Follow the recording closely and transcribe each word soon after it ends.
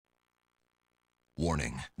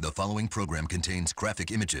Warning, the following program contains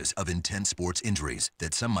graphic images of intense sports injuries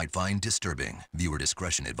that some might find disturbing. Viewer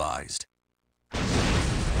discretion advised.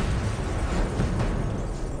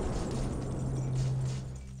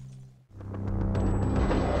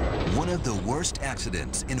 One of the worst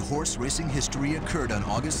accidents in horse racing history occurred on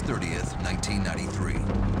August 30th, 1993.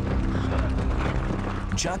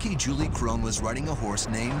 Jockey Julie Krone was riding a horse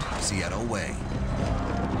named Seattle Way.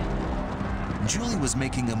 Julie was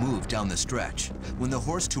making a move down the stretch when the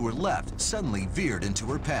horse to her left suddenly veered into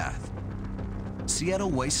her path.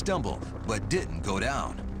 Seattle Way stumbled, but didn't go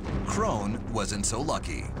down. Krone wasn't so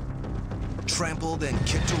lucky. Trampled and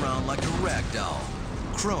kicked around like a rag doll,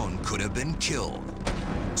 Krone could have been killed.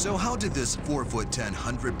 So how did this 4'10",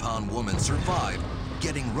 100-pound woman survive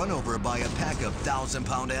getting run over by a pack of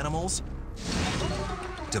 1,000-pound animals?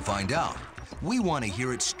 To find out, we want to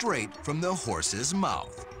hear it straight from the horse's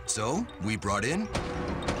mouth. So we brought in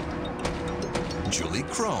Julie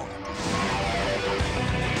Krone.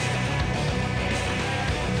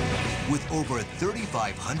 With over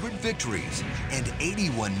 3,500 victories and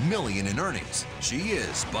 81 million in earnings, she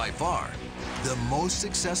is by far the most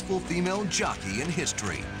successful female jockey in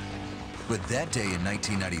history. But that day in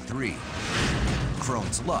 1993,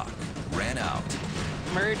 Krone's luck ran out.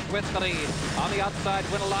 Merged with the lead. On the outside,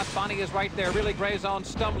 Win-A-Lot. Bonnie is right there. Really gray zone,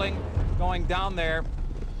 stumbling, going down there.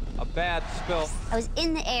 A bad spill. I was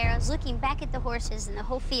in the air. I was looking back at the horses and the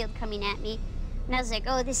whole field coming at me. And I was like,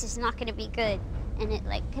 oh, this is not going to be good. And it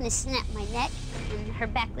like kind of snapped my neck, and her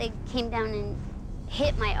back leg came down and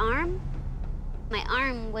hit my arm. My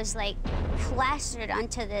arm was like plastered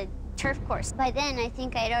onto the turf course. By then, I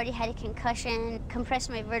think I had already had a concussion,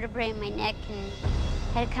 compressed my vertebrae in my neck, and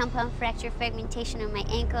had a compound fracture fragmentation on my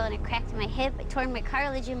ankle, and I cracked my hip. I tore my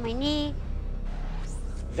cartilage in my knee.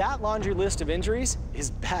 That laundry list of injuries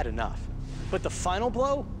is bad enough, but the final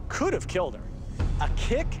blow could have killed her. A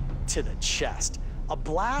kick to the chest, a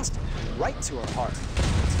blast right to her heart.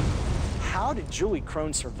 How did Julie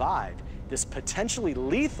Krone survive this potentially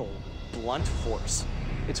lethal blunt force?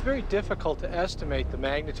 It's very difficult to estimate the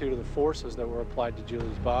magnitude of the forces that were applied to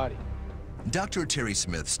Julie's body. Dr. Terry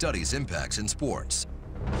Smith studies impacts in sports,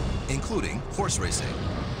 including horse racing.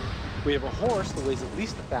 We have a horse that weighs at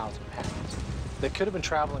least 1,000 pounds that could have been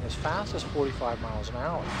traveling as fast as 45 miles an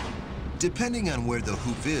hour. Depending on where the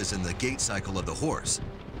hoof is in the gait cycle of the horse,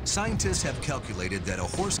 scientists have calculated that a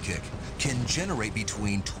horse kick can generate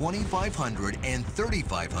between 2,500 and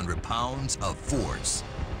 3,500 pounds of force.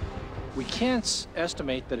 We can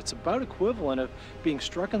estimate that it's about equivalent of being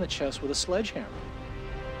struck in the chest with a sledgehammer.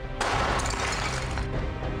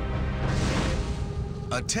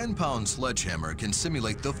 A 10-pound sledgehammer can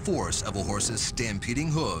simulate the force of a horse's stampeding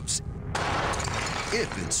hooves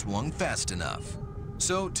if it swung fast enough.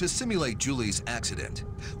 So to simulate Julie's accident,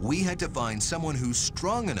 we had to find someone who's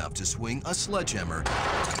strong enough to swing a sledgehammer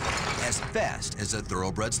as fast as a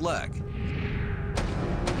thoroughbred's leg.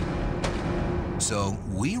 So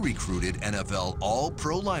we recruited NFL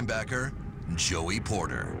All-Pro linebacker Joey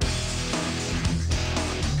Porter.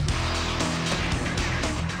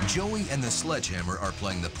 Joey and the sledgehammer are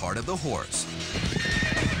playing the part of the horse.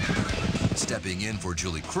 Stepping in for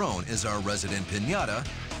Julie Krone is our resident piñata,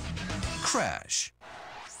 Crash.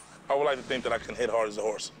 I would like to think that I can hit hard as a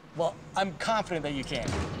horse. Well, I'm confident that you can.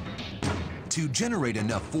 To generate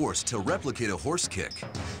enough force to replicate a horse kick,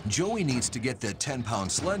 Joey needs to get the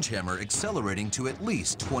 10-pound sledgehammer accelerating to at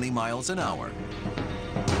least 20 miles an hour.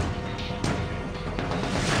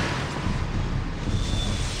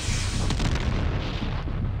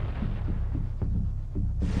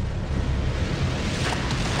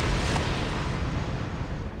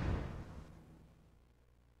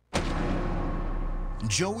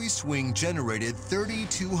 Joey's swing generated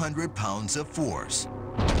 3,200 pounds of force,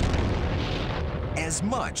 as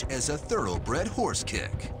much as a thoroughbred horse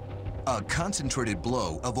kick. A concentrated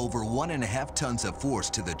blow of over 1.5 tons of force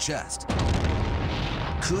to the chest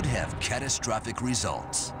could have catastrophic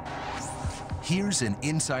results. Here's an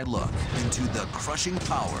inside look into the crushing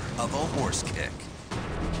power of a horse kick.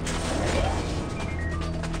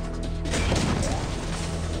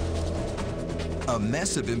 A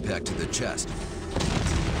massive impact to the chest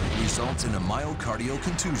results in a myocardial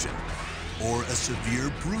contusion or a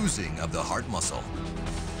severe bruising of the heart muscle.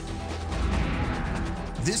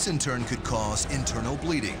 This in turn could cause internal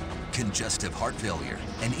bleeding, congestive heart failure,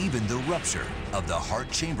 and even the rupture of the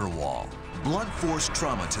heart chamber wall. Blunt force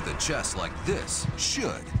trauma to the chest like this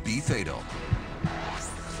should be fatal.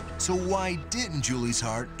 So why didn't Julie's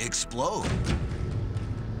heart explode?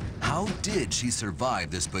 How did she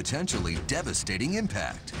survive this potentially devastating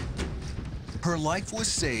impact? Her life was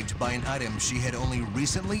saved by an item she had only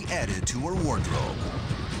recently added to her wardrobe,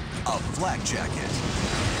 a flak jacket.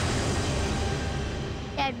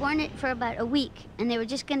 I'd worn it for about a week, and they were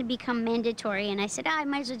just going to become mandatory, and I said, I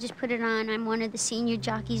might as well just put it on. I'm one of the senior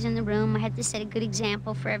jockeys in the room. I had to set a good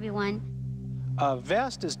example for everyone. A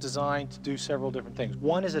vest is designed to do several different things.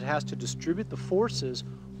 One is it has to distribute the forces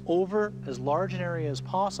over as large an area as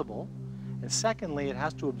possible, and secondly, it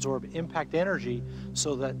has to absorb impact energy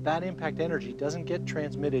so that that impact energy doesn't get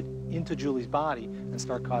transmitted into Julie's body and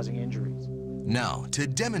start causing injuries. Now, to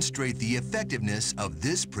demonstrate the effectiveness of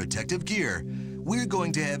this protective gear, we're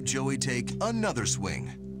going to have Joey take another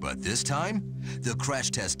swing. But this time, the crash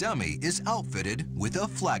test dummy is outfitted with a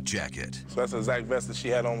flak jacket. So that's the exact vest that she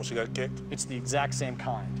had on when she got kicked? It's the exact same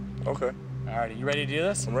kind. Okay. All right, you ready to do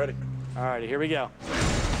this? I'm ready. All right, here we go.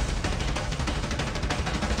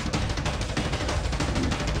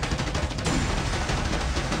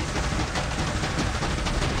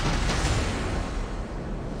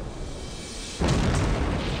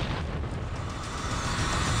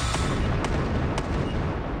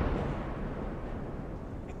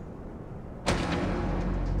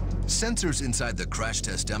 Sensors inside the crash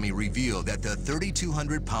test dummy reveal that the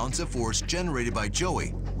 3,200 pounds of force generated by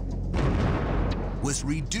Joey was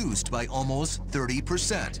reduced by almost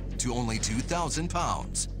 30% to only 2,000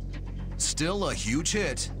 pounds. Still a huge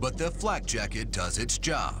hit, but the flak jacket does its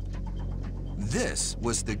job. This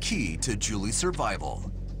was the key to Julie's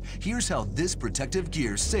survival. Here's how this protective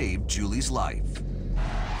gear saved Julie's life.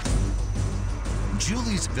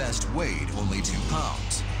 Julie's vest weighed only 2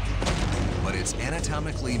 pounds. But its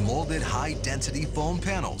anatomically molded high-density foam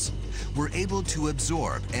panels were able to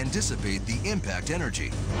absorb and dissipate the impact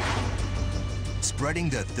energy, spreading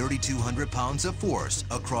the 3,200 pounds of force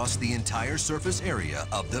across the entire surface area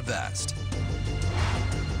of the vest.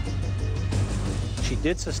 She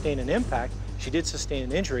did sustain an impact, she did sustain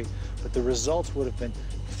an injury, but the results would have been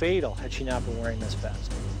fatal had she not been wearing this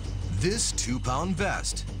vest. This 2-pound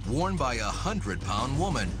vest, worn by a 100-pound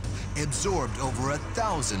woman, absorbed over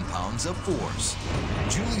 1,000 pounds of force.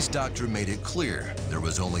 Julie's doctor made it clear there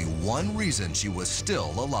was only one reason she was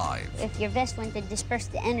still alive. If your vest went to disperse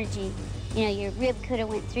the energy, you know, your rib could have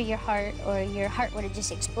went through your heart, or your heart would have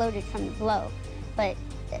just exploded from the blow. But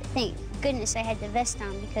thank goodness I had the vest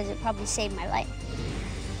on, because it probably saved my life.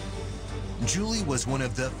 Julie was one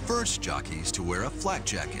of the first jockeys to wear a flak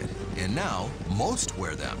jacket, and now most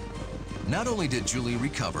wear them. Not only did Julie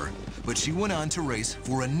recover, but she went on to race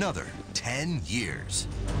for another 10 years.